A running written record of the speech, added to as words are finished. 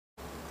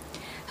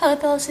Hello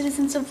fellow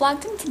citizens of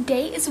vlogdom,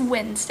 today is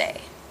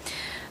Wednesday.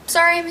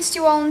 Sorry I missed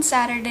you all on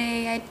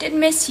Saturday. I did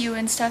miss you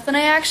and stuff, and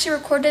I actually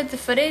recorded the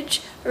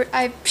footage.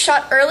 I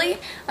shot early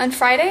on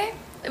Friday.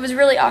 It was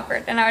really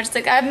awkward, and I was just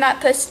like, I'm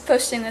not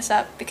posting this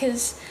up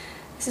because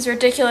this is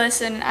ridiculous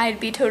and I'd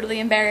be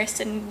totally embarrassed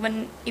and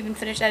wouldn't even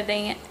finish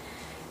editing it.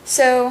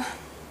 So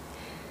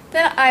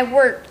then I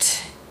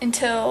worked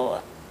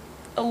until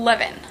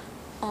 11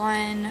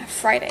 on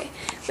Friday,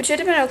 which would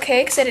have been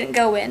okay because I didn't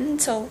go in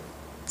until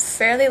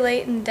fairly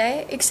late in the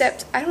day,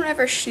 except I don't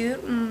ever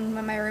shoot when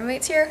my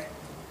roommate's here.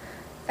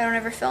 I don't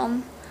ever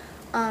film,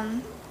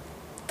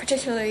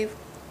 particularly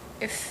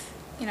if,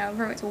 you know,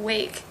 roommate's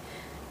awake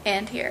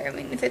and here. I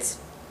mean, if it's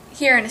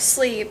here and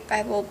asleep,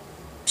 I will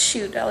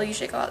shoot. I'll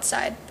usually go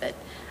outside, but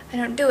I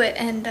don't do it,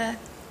 and that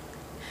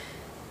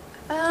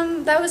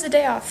was a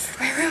day off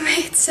for my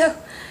roommate, so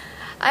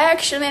I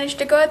actually managed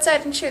to go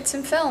outside and shoot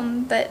some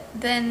film, but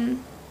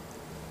then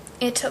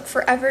it took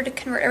forever to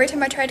convert. Every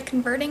time I tried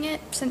converting it,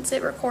 since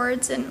it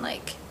records in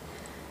like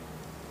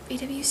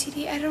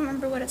VWCD, I don't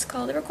remember what it's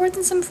called. It records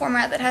in some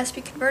format that has to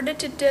be converted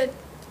to a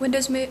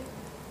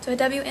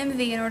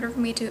WMV in order for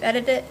me to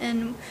edit it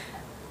in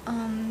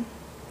in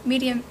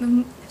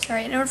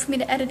order for me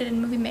to edit it in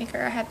Movie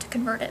Maker, I have to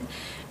convert it.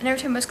 And every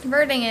time I was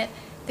converting it,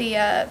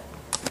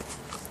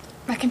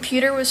 my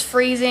computer was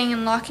freezing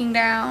and locking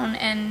down,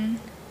 and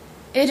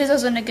it just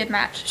wasn't a good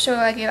match. So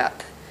I gave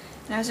up.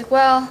 And I was like,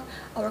 well,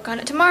 I'll work on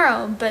it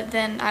tomorrow. But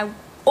then I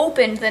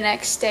opened the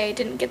next day,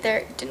 didn't get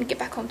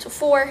back home till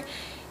 4,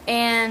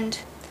 and the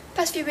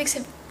past few weeks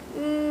have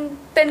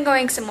been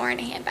going somewhere in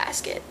a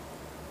handbasket,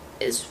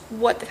 is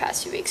what the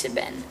past few weeks have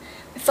been.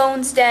 My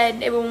phone's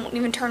dead, it won't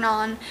even turn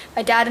on.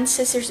 My dad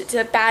insists it's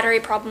a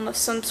battery problem of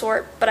some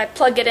sort, but I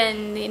plug it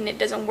in and it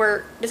doesn't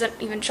work, doesn't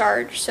even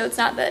charge. So it's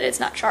not that it's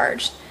not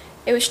charged.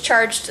 It was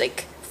charged,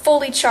 like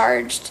fully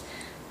charged,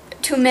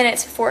 2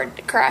 minutes before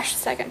it crashed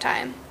the second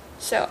time.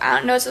 So I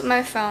don't know what's with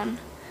my phone.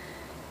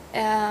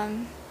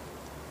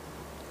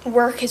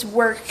 Work is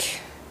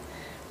work.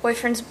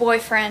 Boyfriend's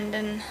boyfriend,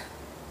 and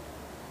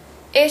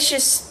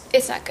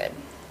it's not good.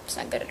 It's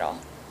not good at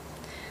all.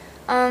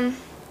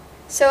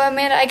 So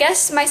Amanda, I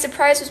guess my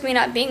surprise was me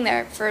not being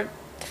there for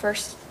the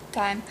first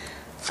time.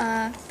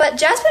 But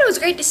Jasmine, it was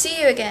great to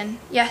see you again.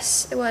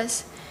 Yes, it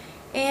was.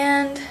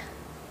 And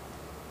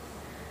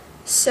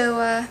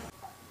so,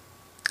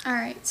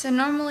 alright, so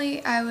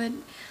normally I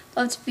would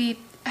love to be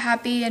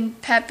happy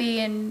and peppy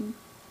and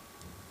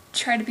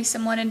try to be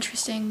somewhat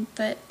interesting,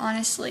 but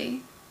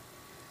honestly,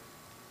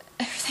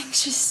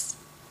 everything's just,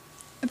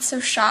 I'm so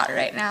shot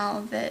right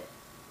now that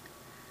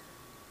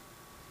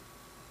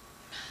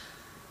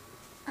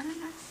I don't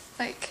know,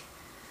 like,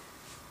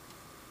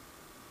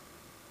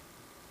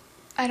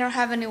 I don't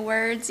have any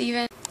words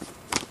even.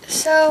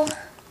 So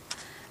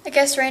I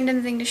guess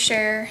random thing to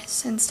share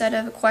instead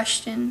of a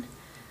question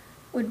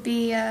would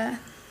be I'm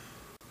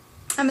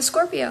a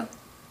Scorpio.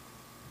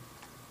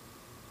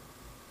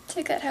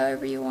 Take that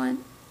however you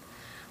want.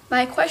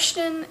 My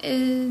question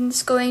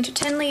is going to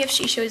Tinley if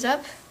she shows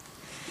up,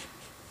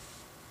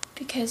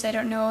 because I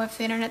don't know if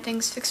the internet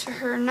thing's fixed for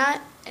her or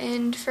not,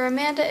 and for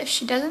Amanda if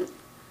she doesn't.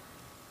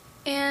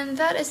 And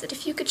that is that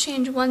if you could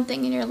change one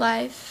thing in your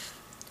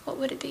life, what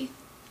would it be?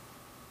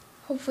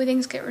 Hopefully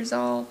things get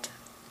resolved.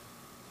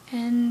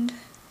 And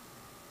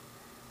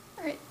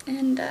alright,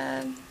 and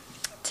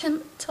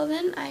till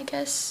then, I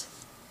guess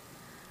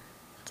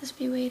I'll just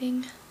be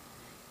waiting.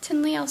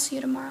 Tinley, I'll see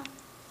you tomorrow.